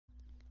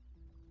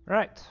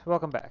Right,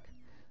 welcome back.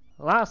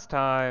 Last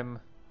time,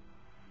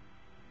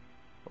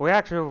 we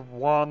actually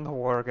won the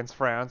war against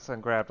France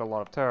and grabbed a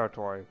lot of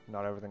territory.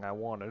 Not everything I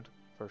wanted,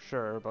 for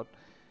sure, but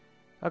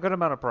a good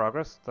amount of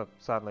progress, though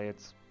sadly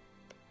it's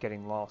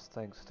getting lost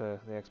thanks to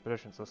the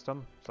expedition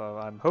system. So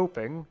I'm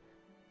hoping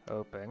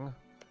to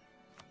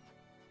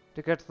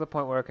get to the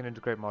point where I can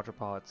integrate module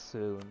pilots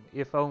soon,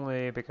 if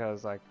only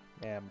because I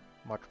am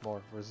much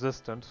more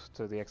resistant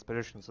to the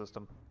expedition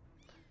system.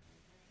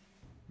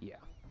 Yeah.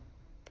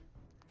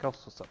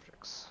 Coastal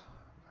subjects.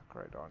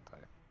 Great, aren't they?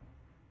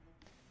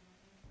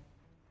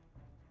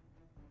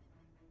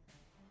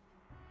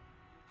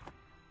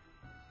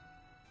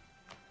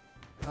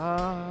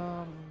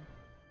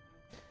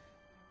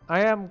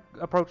 I am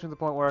approaching the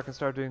point where I can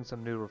start doing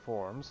some new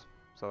reforms,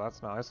 so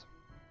that's nice.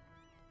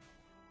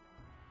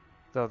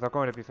 Though they're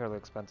going to be fairly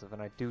expensive,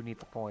 and I do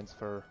need the points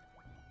for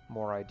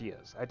more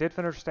ideas. I did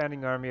finish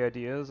standing army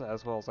ideas,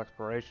 as well as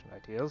exploration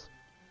ideas.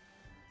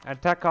 And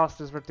tech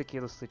cost is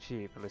ridiculously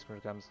cheap, at least when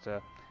it comes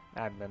to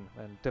admin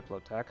and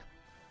diplotech.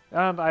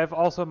 And I've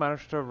also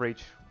managed to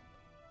reach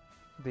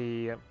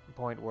the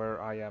point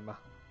where I am,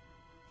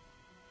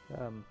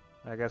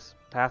 I guess,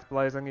 path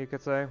blazing, you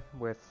could say,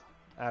 with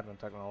admin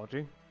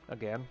technology.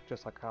 Again,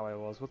 just like how I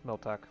was with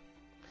Miltech.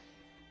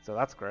 So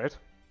that's great.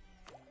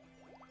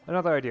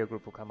 Another idea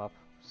group will come up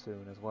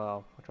soon as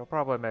well, which I'll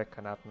probably make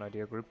an admin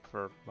idea group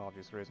for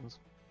obvious reasons.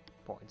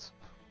 Points.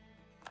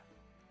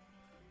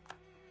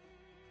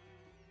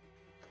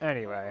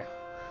 Anyway.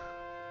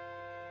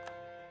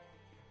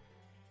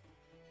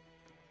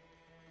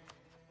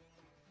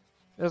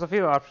 There's a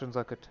few options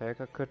I could take.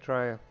 I could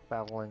try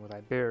battling with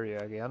Iberia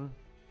again.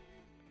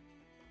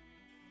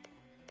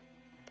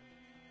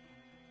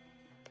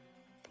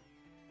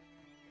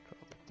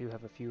 Probably do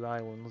have a few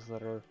islands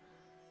that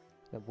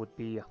would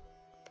be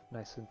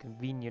nice and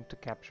convenient to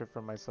capture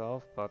for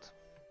myself, but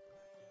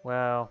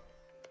well,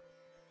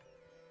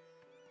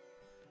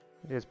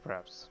 it is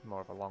perhaps more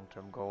of a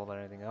long-term goal than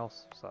anything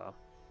else, so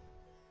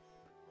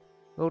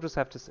we'll just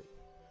have to see.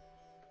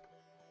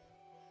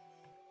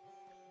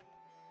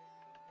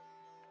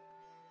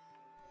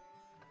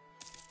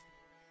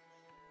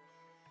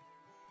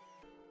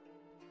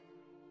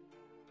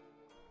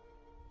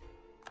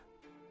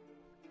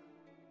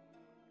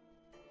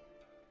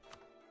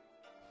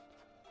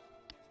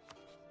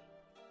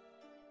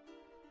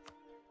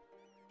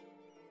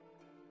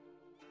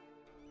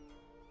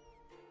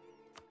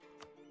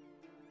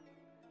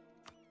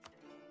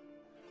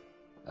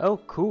 Oh,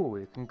 cool.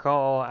 You can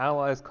call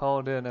allies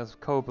called in as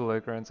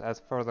co-belligerents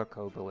as further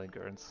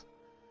co-belligerents.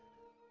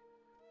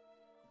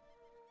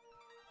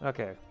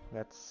 Okay,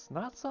 that's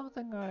not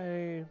something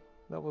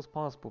that was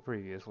possible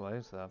previously,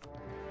 so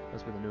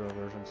must be the newer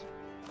versions.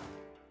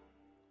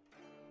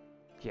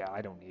 Yeah,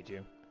 I don't need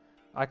you.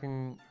 I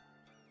can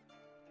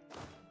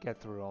get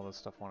through all this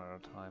stuff one at a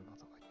time.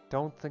 Although I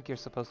don't think you're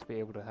supposed to be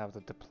able to have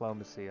the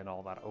diplomacy and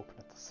all that open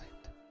at the same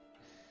time.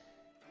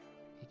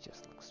 It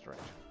just looks strange.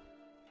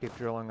 Keep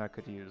drilling, I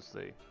could use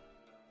the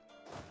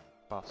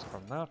buffs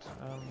from that.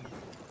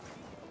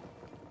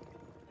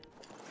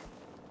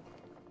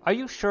 Are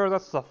you sure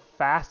that's the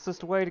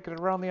fastest way to get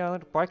around the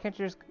island? Why can't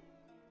you just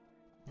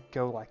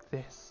go like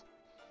this?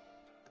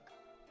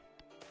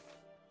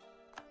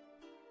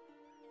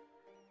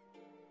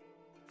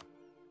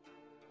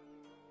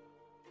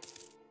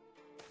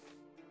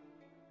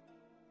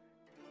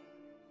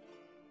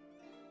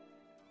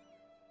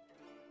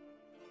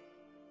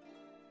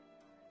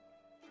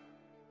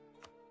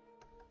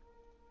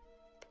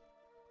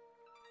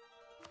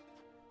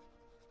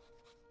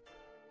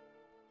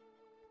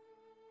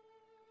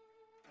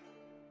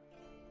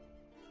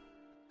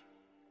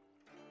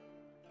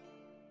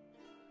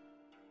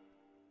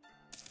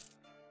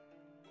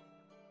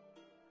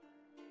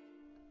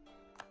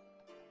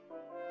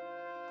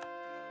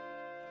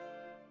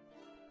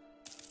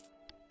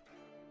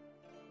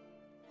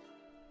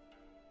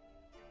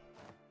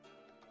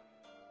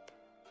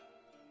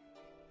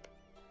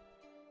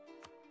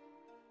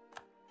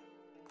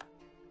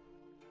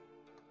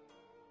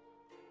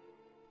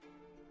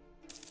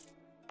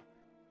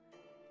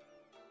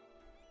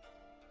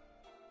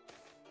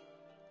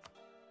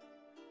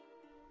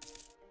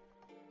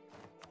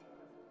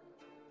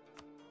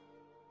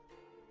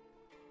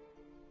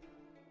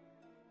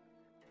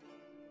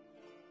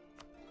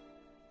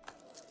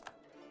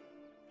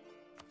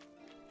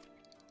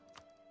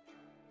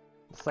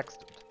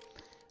 Sextant.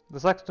 The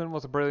sextant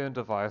was a brilliant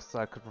device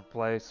that could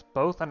replace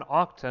both an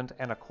octant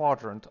and a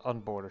quadrant on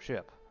board a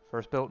ship.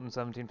 First built in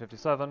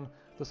 1757,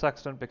 the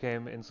sextant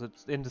became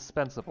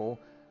indispensable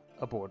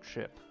aboard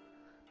ship.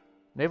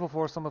 Naval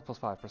force summit plus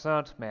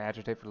 5%, may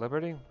agitate for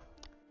liberty.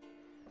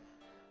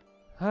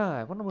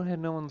 I wonder why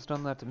no one's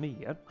done that to me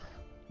yet.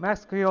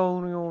 Max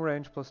colonial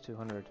range plus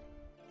 200.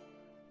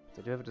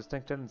 They do have a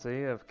distinct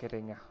tendency of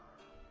getting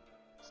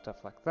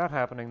stuff like that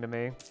happening to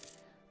me.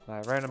 My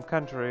random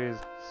countries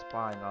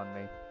spying on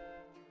me.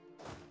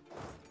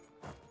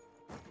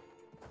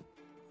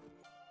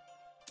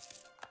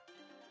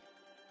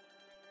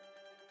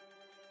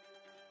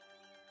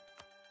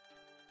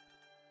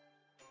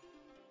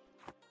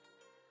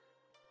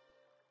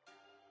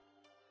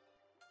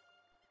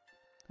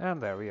 And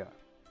there we are.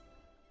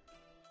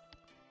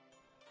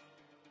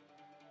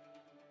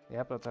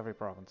 Yep, that's every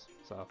province,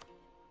 so...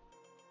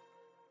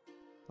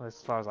 At least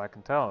as far as I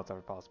can tell, it's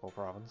every possible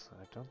province.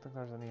 I don't think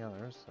there's any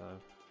others, so...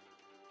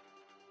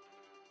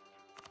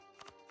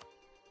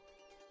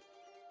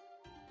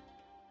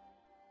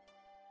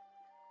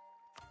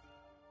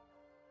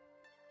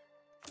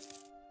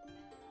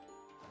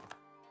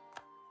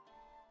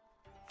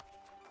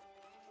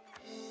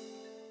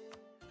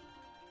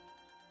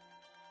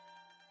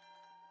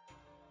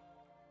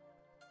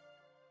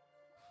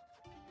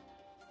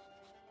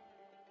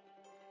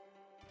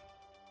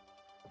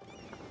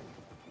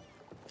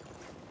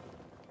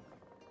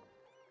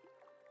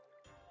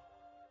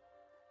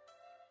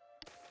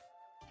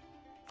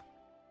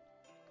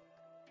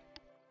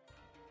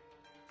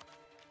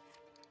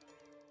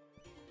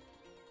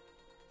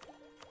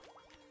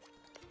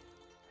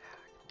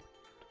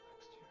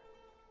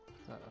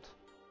 That.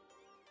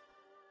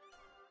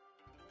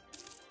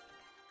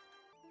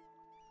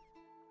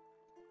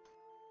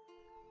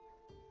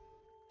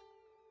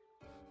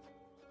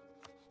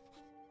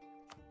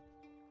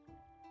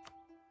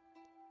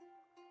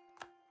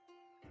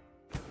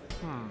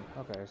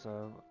 Okay,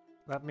 so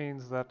that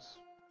means that's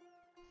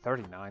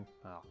 39.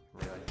 Oh,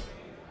 really?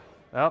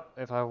 Well,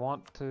 if I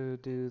want to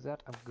do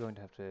that, I'm going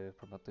to have to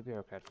promote the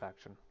bureaucrat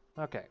faction.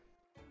 Okay.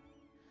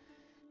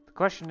 The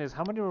question is,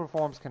 how many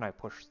reforms can I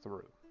push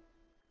through?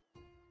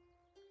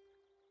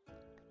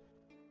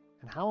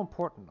 And how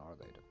important are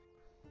they to me?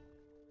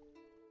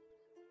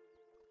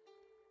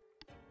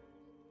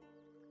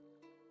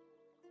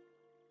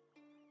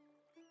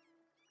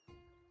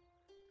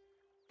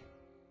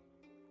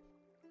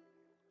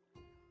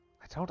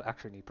 I don't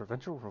actually need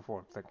provincial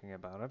reform thinking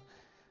about it.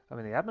 I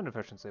mean, the admin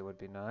efficiency would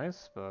be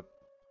nice, but...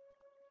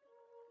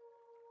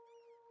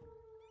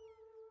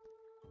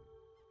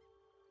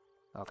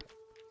 Okay.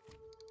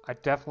 I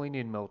definitely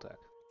need Miltech.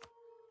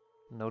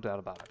 No doubt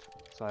about it.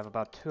 So I have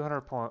about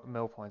 200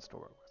 mil points to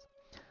work with.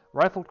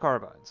 Rifled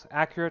carbines.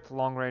 Accurate,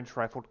 long-range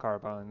rifled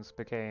carbines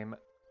became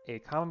a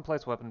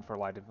commonplace weapon for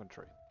light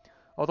infantry.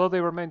 Although they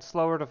remained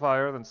slower to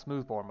fire than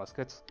smoothbore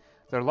muskets,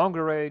 their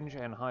longer range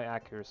and high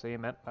accuracy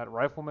meant that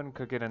riflemen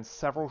could get in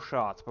several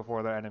shots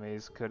before their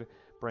enemies could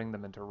bring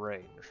them into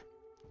range.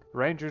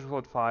 Rangers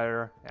would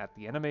fire at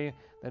the enemy,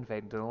 then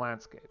fade into the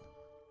landscape.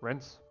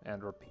 Rinse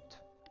and repeat.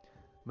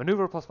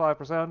 Maneuver plus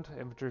 5%,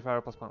 infantry fire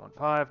plus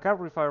 0.15,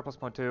 cavalry fire plus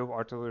 0.2,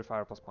 artillery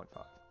fire plus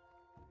 0.5.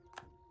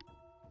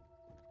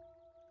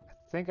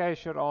 I think I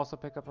should also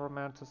pick up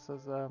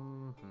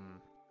romanticism.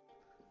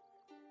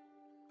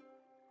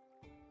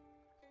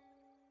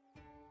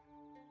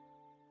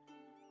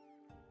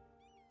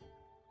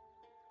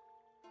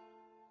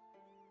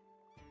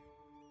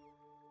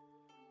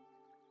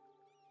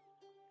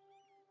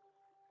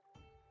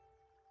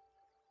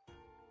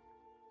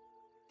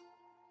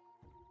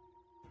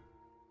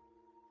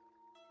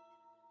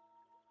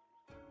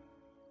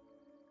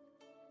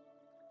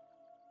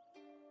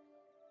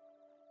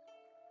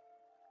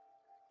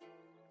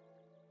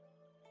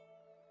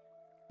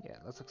 Yeah,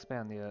 let's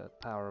expand the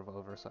power of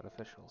oversight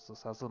officials.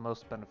 This has the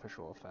most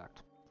beneficial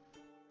effect.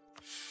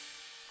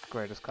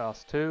 Greatest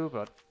cost too,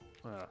 but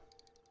I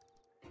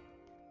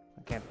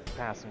can't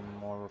pass any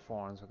more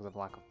reforms because of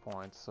lack of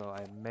points, so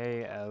I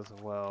may as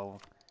well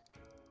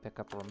pick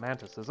up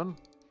romanticism,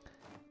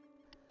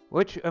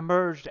 which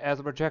emerged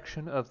as a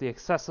rejection of the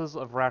excesses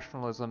of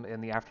rationalism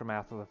in the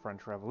aftermath of the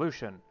French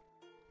Revolution,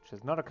 which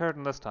has not occurred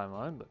in this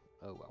timeline, but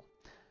oh well.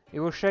 It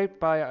was shaped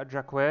by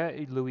Jacques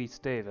Louis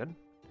David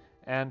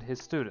and his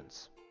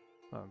students.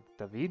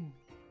 David?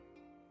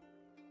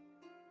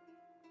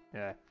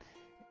 Yeah.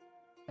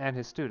 And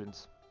his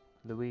students,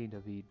 Louis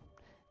David,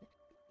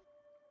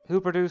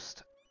 who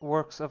produced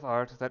works of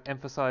art that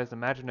emphasized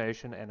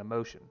imagination and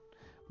emotion.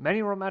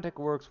 Many romantic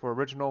works were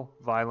original,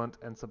 violent,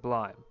 and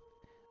sublime,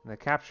 and they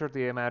captured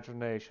the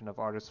imagination of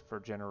artists for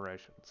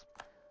generations.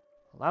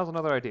 Well, that was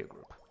another idea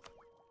group.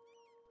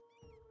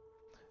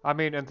 I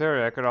mean, in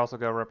theory, I could also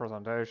go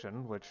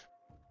representation, which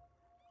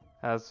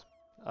has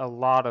a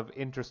lot of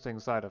interesting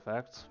side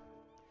effects.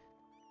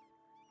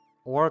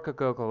 Or I could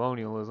go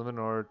colonialism in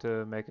order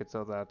to make it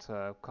so that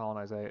so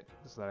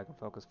that I can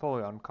focus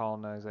fully on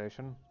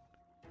colonization.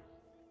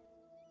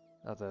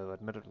 Although,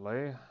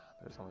 admittedly,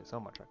 there's only so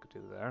much I could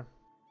do there.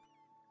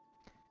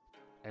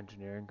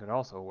 Engineering could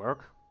also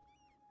work.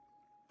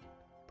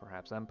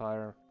 Perhaps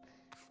empire.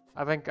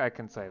 I think I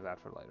can save that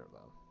for later,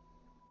 though.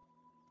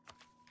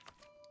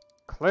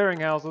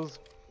 Clearinghouses.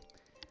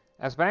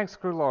 As banks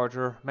grew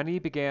larger, many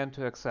began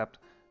to accept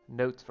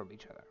notes from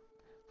each other.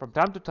 From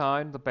time to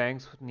time, the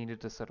banks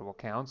needed to settle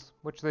accounts,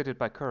 which they did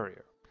by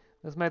courier.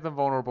 This made them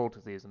vulnerable to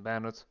thieves and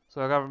bandits,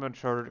 so a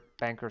government-chartered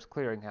bankers'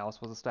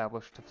 clearinghouse was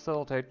established to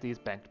facilitate these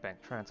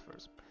bank-to-bank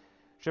transfers.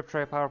 Ship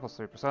trade power plus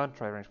 3%,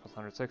 trade range plus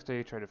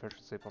 160, trade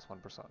efficiency plus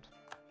 1%.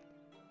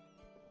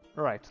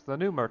 Right, the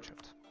new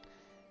merchant.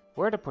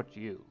 Where to put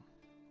you?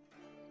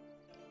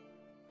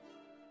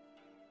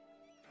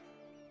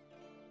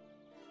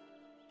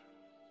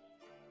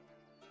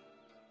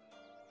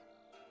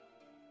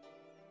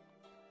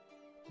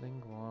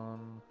 Ling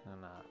 1...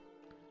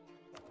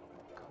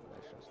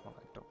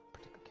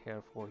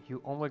 care for.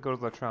 You only go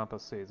to the Champa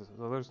Sea,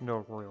 so there's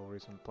no real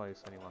reason to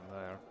place anyone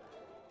there.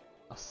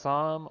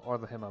 Assam or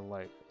the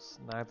Himalayas,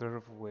 neither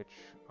of which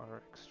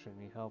are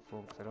extremely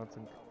helpful, because I don't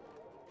think...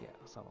 Yeah,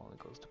 Assam only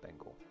goes to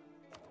Bengal.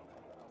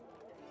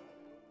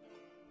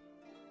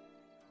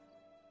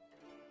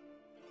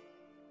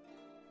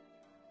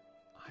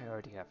 I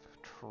already have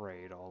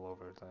trade all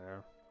over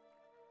there.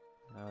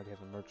 I already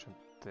have a merchant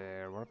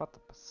there. What about the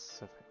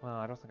Pacific? Well,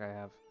 I don't think I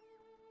have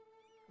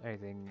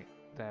anything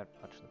that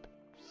much in the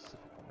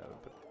Pacific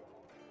node, but...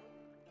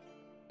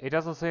 It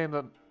doesn't seem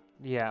that...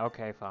 Yeah,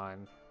 okay,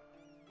 fine.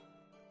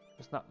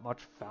 There's not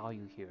much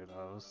value here,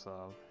 though,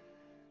 so...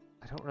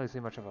 I don't really see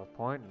much of a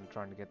point in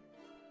trying to get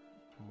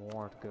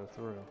more to go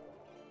through.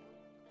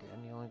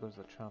 Again, he only goes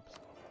to the chumps.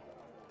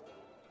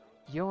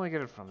 You only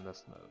get it from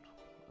this node.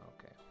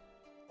 Okay.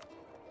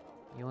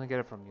 You only get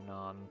it from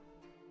Yunnan.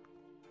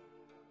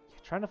 Yeah,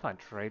 trying to find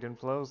trade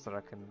inflows that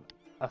I can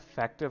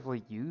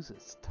effectively use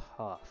is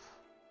tough.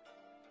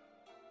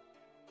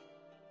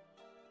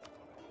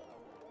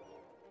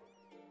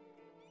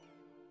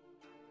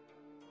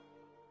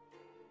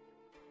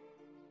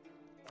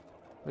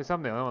 At least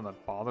I'm the only one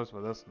that bothers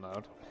with this node.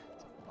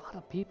 There's a lot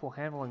of people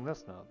handling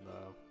this node,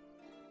 though.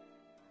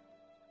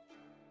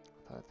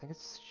 I think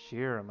it's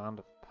sheer amount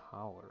of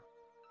power.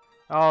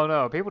 Oh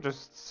no, people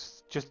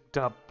just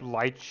dump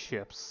light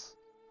ships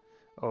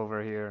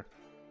over here.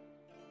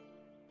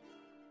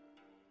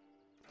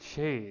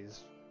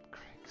 Jeez,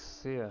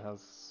 Crixia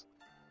has...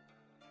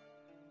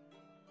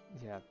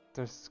 Yeah,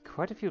 there's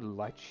quite a few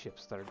light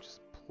ships that are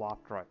just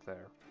plopped right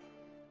there.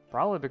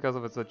 Probably because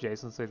of its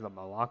adjacency to the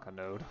Malacca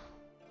node.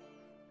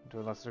 To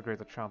a lesser degree,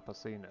 the Champa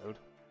Sea node.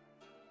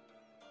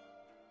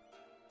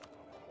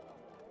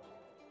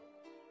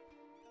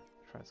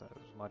 Try to send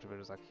as much of it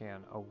as I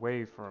can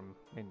away from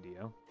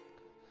India.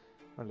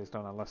 Or at least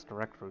on a less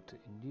direct route to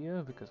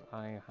India, because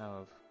I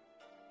have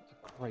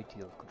a great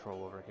deal of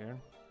control over here.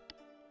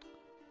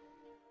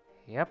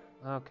 Yep,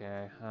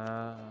 okay.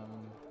 I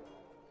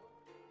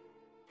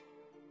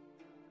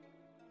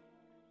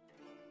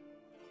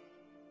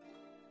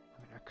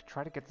mean, I could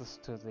try to get this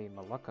to the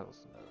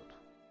Moluccas node.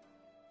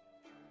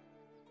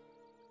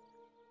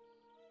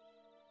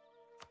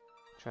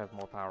 Should have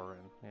more power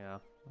in, yeah,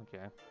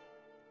 okay.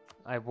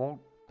 I won't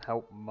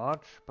help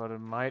much, but it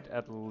might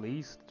at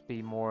least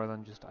be more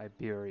than just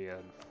Iberia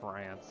and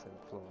France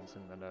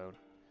influencing the node.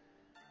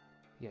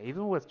 Yeah,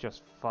 even with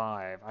just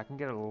 5, I can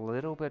get a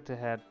little bit to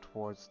head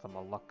towards the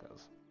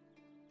Moluccas,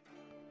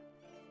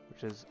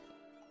 which is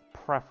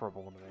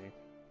preferable to me.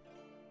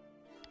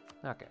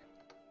 Okay.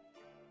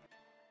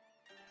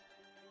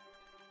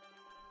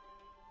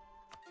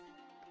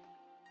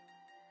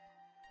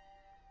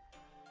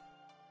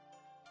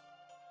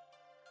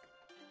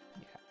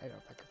 I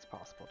don't think it's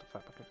possible to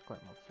fabricate a claim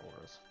on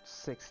floors.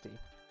 60.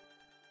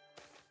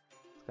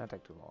 It's gonna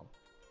take too long.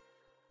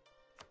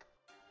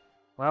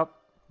 Well,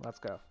 let's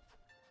go.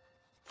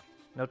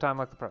 No time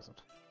like the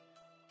present.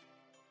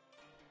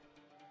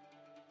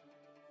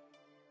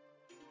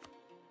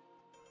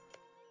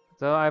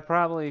 Though I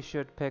probably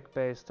should pick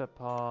based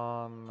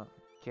upon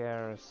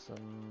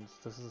garrisons.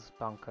 This is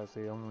Banka's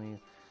the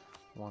only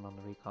one on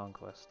the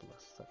Reconquest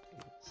list that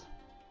is.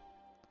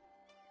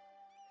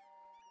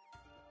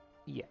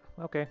 Yeah,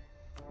 okay.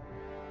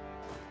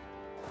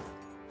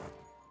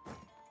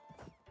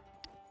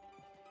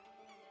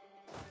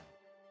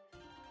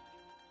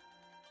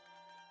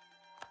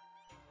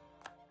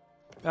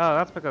 Oh,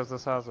 that's because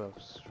this has a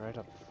straight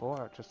up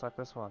fort, just like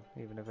this one,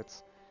 even if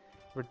it's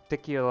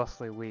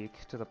ridiculously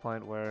weak to the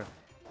point where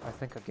I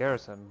think a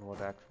garrison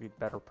would actually be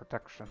better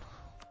protection.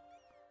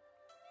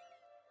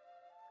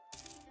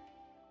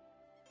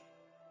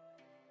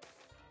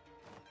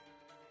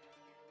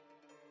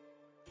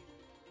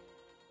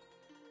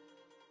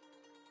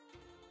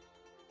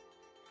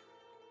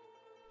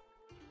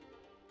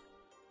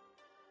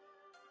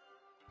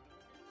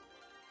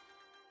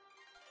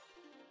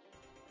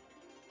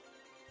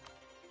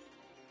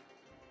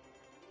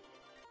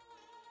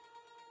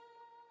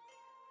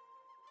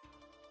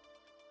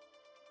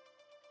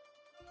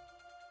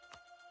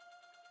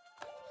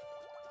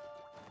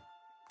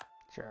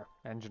 Sure,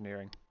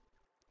 engineering.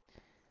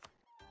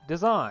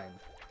 Design.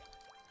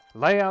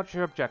 Lay out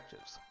your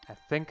objectives and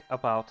think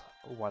about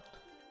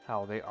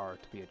how they are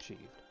to be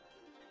achieved.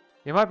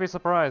 You might be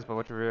surprised by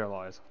what you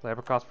realize.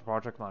 Labor cost per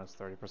project minus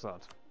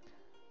 30%.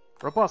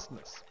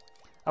 Robustness.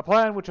 A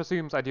plan which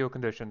assumes ideal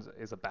conditions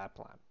is a bad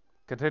plan.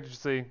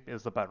 Contingency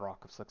is the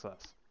bedrock of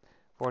success.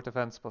 Fort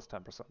defense plus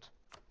 10%.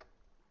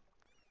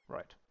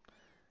 Right.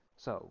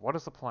 So, what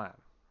is the plan?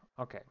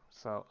 Okay,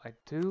 so I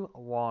do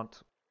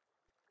want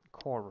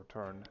core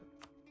return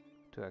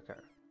to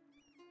occur.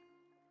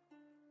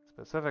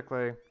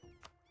 Specifically,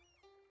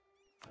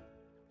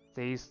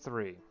 these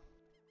 3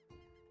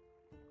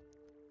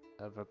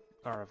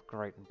 are of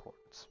great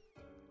importance.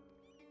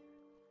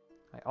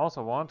 I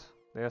also want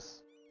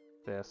this,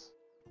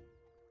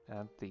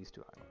 and these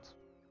 2 islands.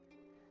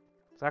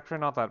 It's actually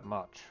not that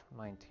much,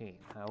 19.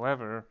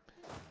 However,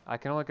 I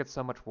can only get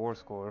so much war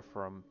score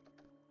from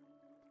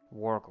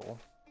Wargle,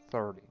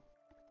 30.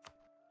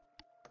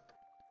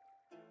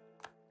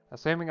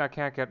 Assuming I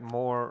can't get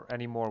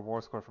any more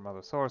war score from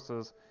other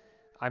sources,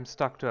 I'm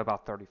stuck to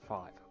about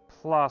 35.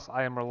 Plus,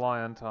 I am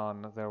reliant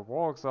on their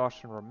war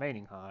exhaustion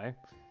remaining high,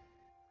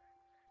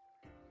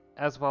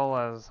 as well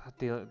as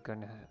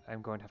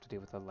I'm going to have to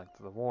deal with the length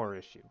of the war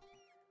issue.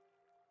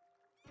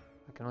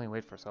 I can only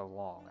wait for so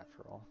long,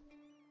 after all.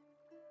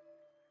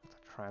 It's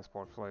a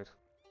transport fleet.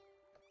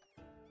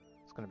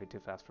 It's going to be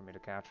too fast for me to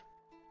catch.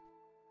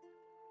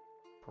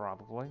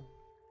 Probably.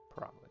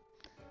 Probably.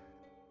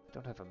 I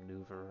don't have a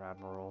maneuver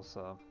admiral,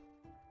 so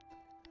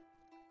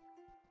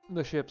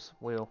the ships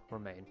will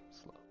remain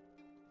slow.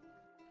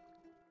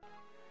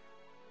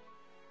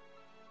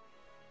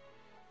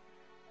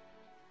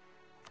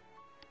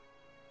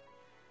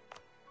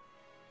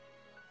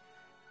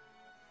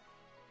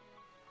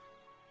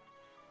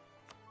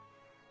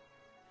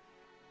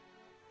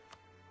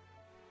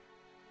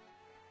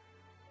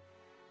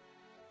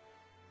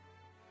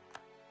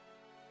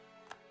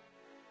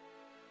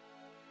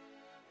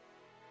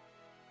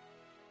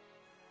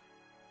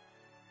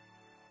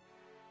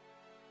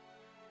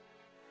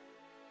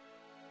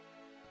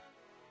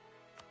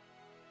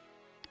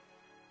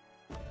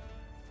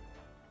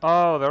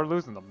 Oh, they're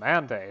losing the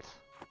mandate.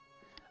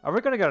 Are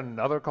we gonna get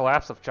another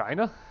collapse of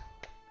China?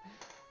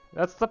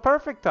 That's the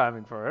perfect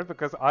timing for it,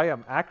 because I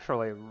am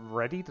actually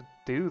ready to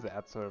do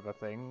that sort of a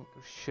thing,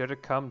 should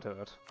it come to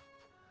it.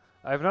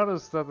 I've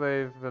noticed that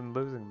they've been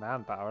losing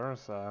manpower,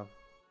 so...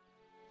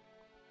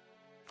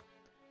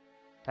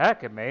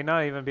 Heck, it may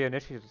not even be an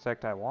issue to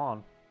take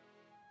Taiwan.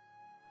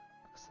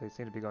 Because they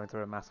seem to be going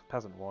through a massive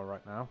peasant war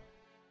right now.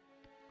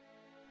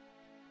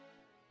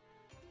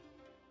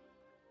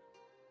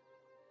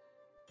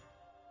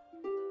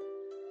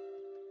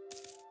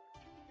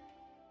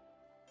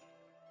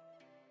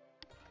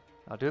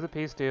 I'll do the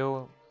peace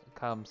deal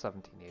come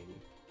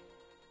 1780.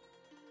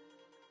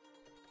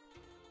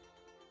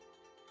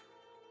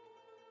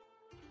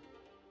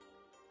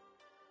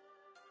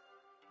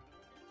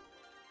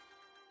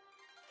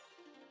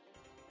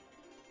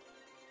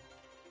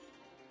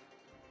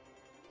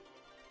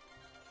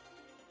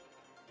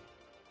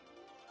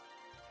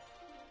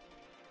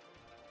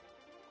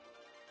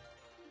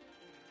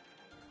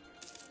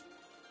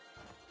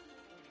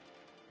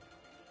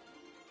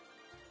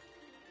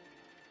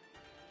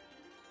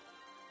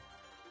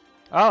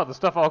 Oh, the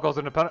stuff all goes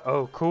independent.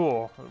 Oh,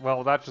 cool.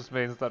 Well, that just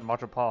means that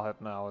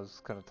Metropolitan now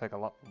is going to take a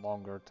lot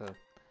longer to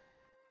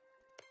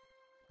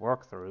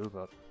work through,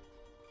 but...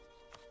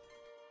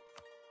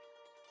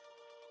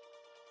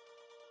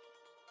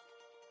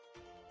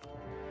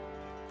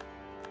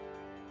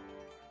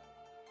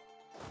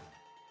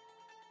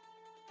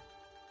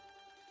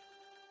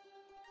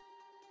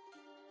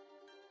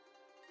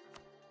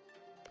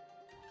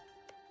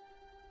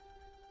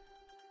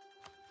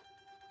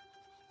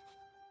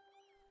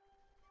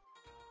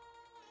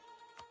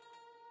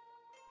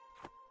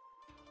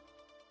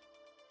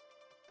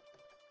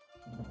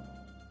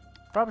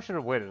 Probably should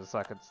have waited a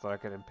second so that I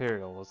could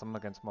imperialism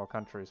against more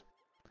countries.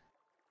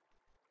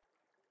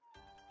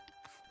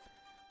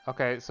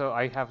 Okay, so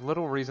I have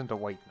little reason to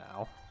wait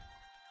now.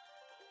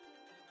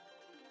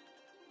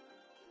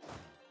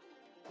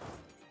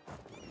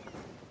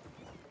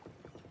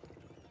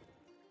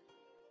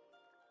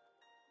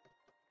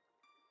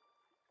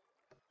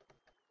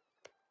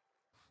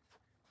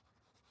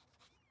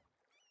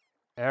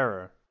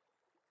 Error.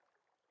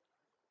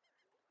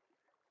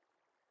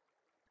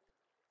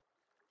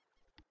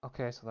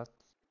 Okay, so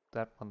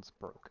that one's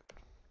broken.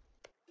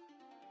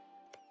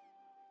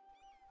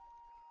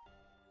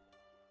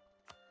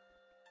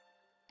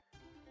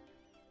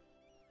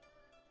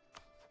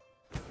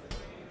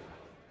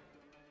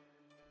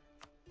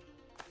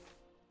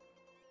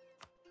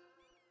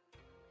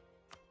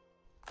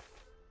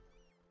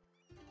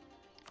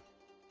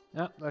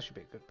 Yeah, that should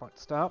be a good point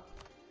to stop.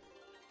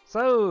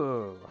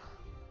 So,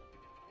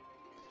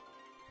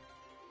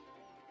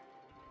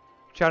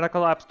 China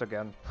collapsed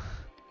again.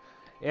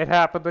 It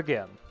happened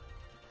again.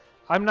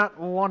 I'm not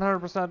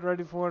 100%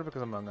 ready for it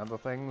because, among other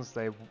things,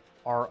 they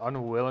are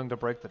unwilling to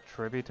break the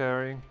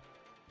tributary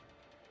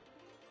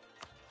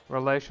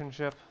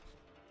relationship.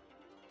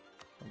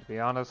 And to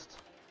be honest,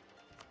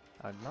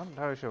 I'm not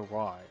entirely sure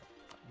why.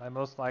 My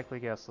most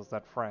likely guess is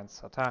that France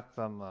attacked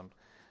them, and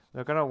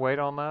they're gonna wait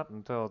on that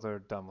until they're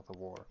done with the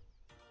war.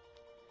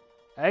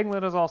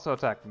 England has also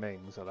attacked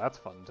Ming, so that's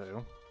fun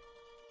too.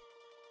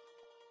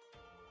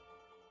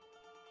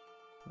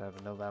 They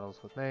have no battles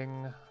with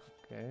Ming.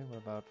 Okay, what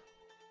about...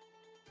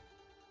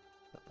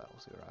 No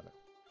battles here either.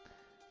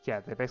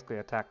 Yeah, they basically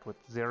attacked with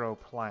zero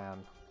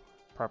plan,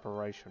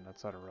 preparation,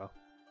 etc.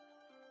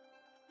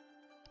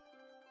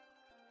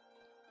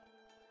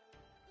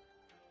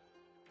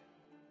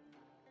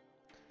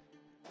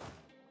 I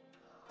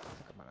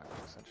think I might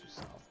actually send you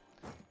south.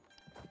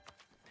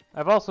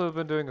 I've also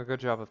been doing a good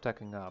job of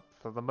teching up.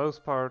 For the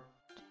most part,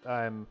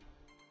 I'm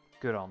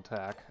good on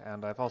tech,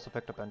 and I've also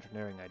picked up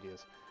engineering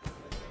ideas.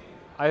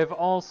 I have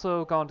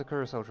also gone to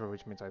career soldier,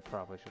 which means I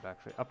probably should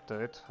actually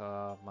update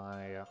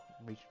my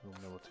regional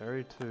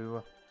military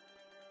to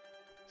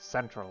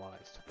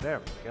centralized. There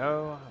we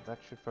go. That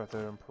should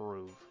further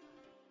improve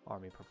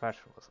army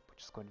professionalism,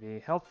 which is going to be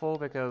helpful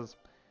because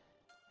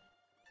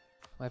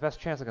my best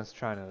chance against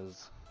China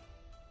is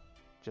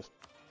just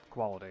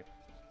quality.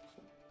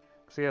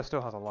 Xia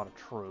still has a lot of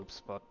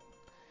troops, but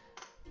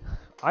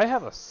I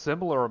have a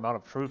similar amount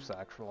of troops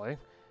actually,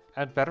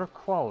 and better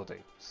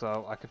quality,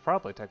 so I could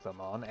probably take them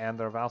on and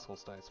their vassal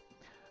states.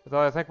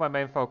 Though I think my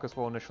main focus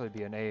will initially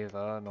be in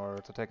Ava in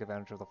order to take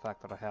advantage of the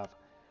fact that I have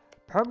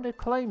permanent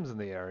claims in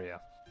the area.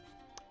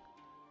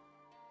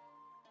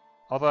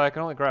 Although I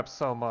can only grab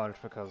so much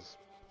because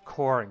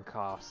coring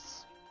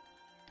costs.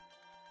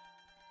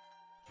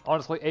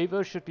 Honestly,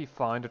 Ava should be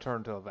fine to turn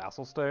into a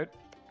vassal state.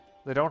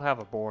 They don't have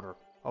a border.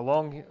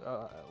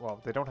 Well,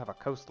 they don't have a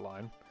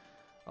coastline,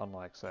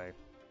 unlike, say,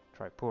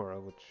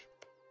 Tripura, which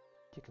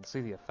you can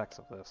see the effects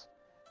of this.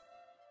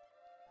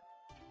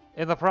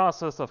 In the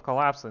process of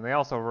collapsing, they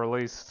also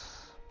released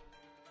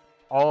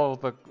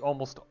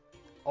almost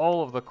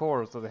all of the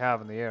cores that they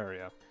have in the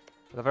area.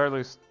 At the very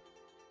least,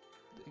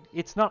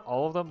 it's not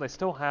all of them. They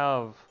still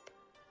have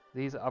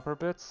these upper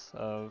bits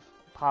of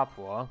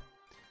Papua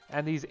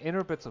and these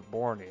inner bits of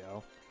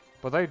Borneo,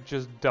 but they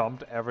just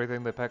dumped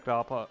everything they picked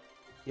up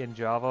in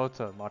Java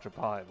to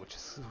Majapahit, which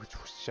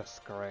was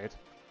just great.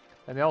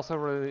 And they also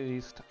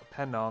released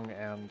Penang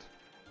and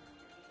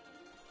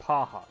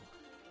Pahang.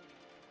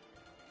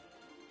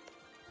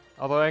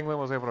 Although England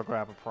was able to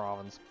grab a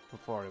province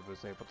before it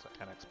was able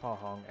to annex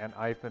Pahang, and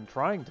I've been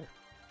trying to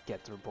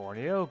get through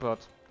Borneo,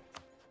 but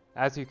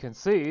as you can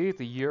see,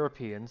 the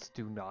Europeans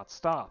do not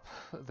stop.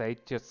 They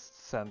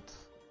just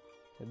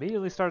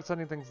immediately started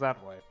sending things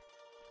that way.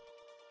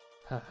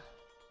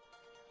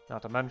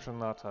 Not to mention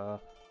that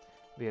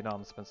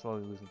Vietnam's been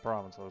slowly losing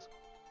provinces.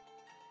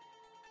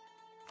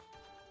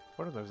 I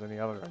wonder if there's any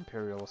other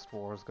imperialist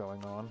wars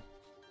going on.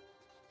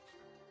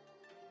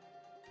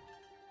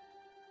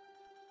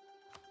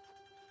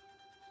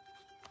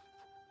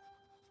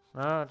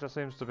 It just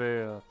seems to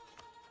be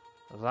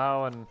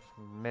Zhao and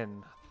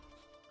Min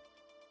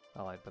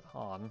allied with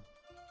Han.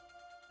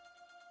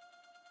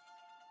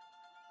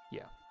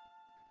 Yeah.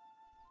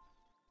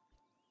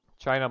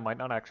 China might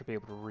not actually be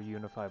able to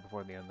reunify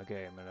before the end of the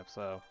game, and if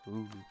so,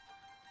 ooh.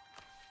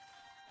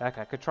 Heck,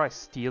 I could try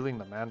stealing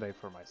the mandate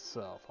for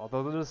myself,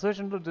 although the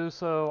decision to do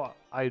so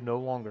I no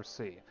longer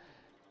see.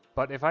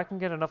 But if I can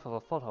get enough of a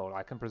foothold,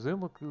 I can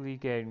presumably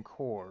gain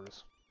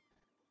cores.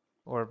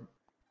 Or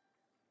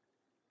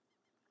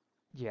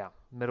yeah,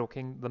 the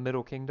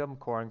Middle Kingdom,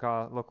 core and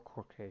local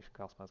core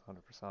cost has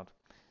 100%.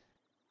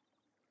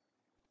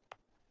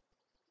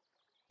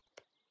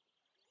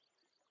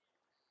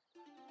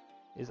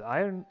 Is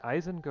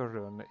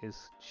Eisengerun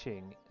is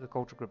Qing, the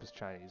culture group is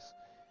Chinese.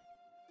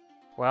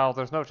 Well,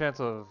 there's no chance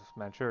of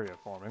Manchuria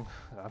forming,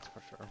 that's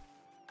for sure.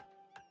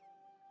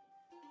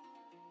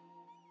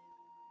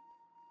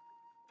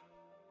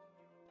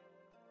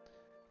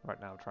 Right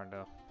now I'm trying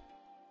to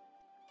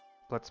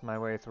blitz my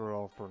way through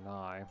all of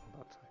Brunei,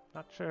 but I'm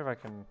not sure if I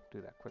can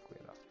do that quickly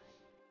enough.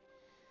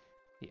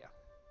 Yeah.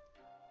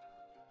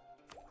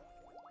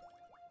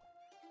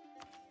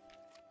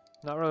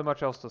 Not really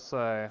much else to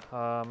say.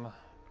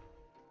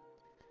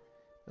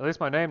 At least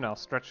my name now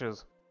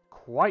stretches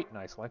quite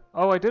nicely.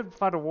 Oh, I did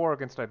fight a war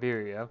against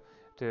Iberia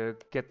to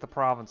get the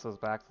provinces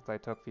back that they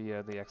took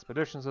via the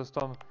expedition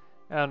system,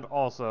 and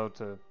also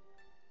to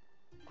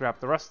grab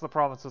the rest of the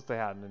provinces they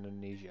had in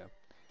Indonesia.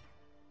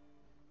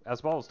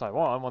 As well as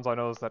Taiwan, once I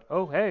noticed that,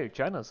 oh hey,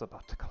 China's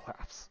about to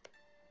collapse.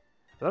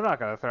 They're not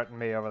going to threaten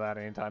me over that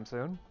anytime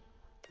soon.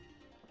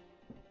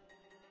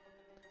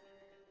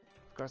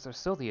 Of course, there's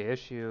still the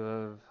issue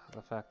of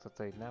the fact that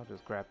they now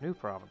just grab new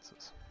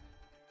provinces.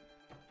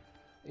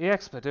 The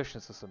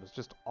expedition system is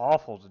just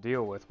awful to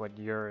deal with when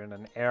you're in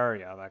an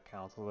area that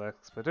counts as an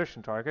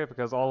expedition target,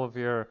 because all of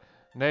your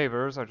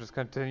neighbors are just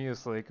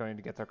continuously going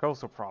to get their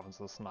coastal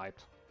provinces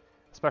sniped.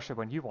 Especially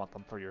when you want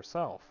them for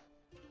yourself.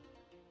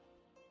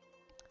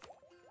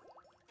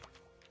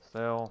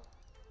 Still.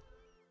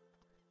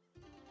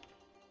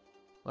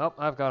 Well,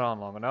 I've got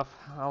on long enough.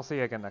 I'll see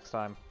you again next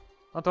time.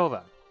 Until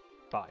then,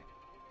 bye.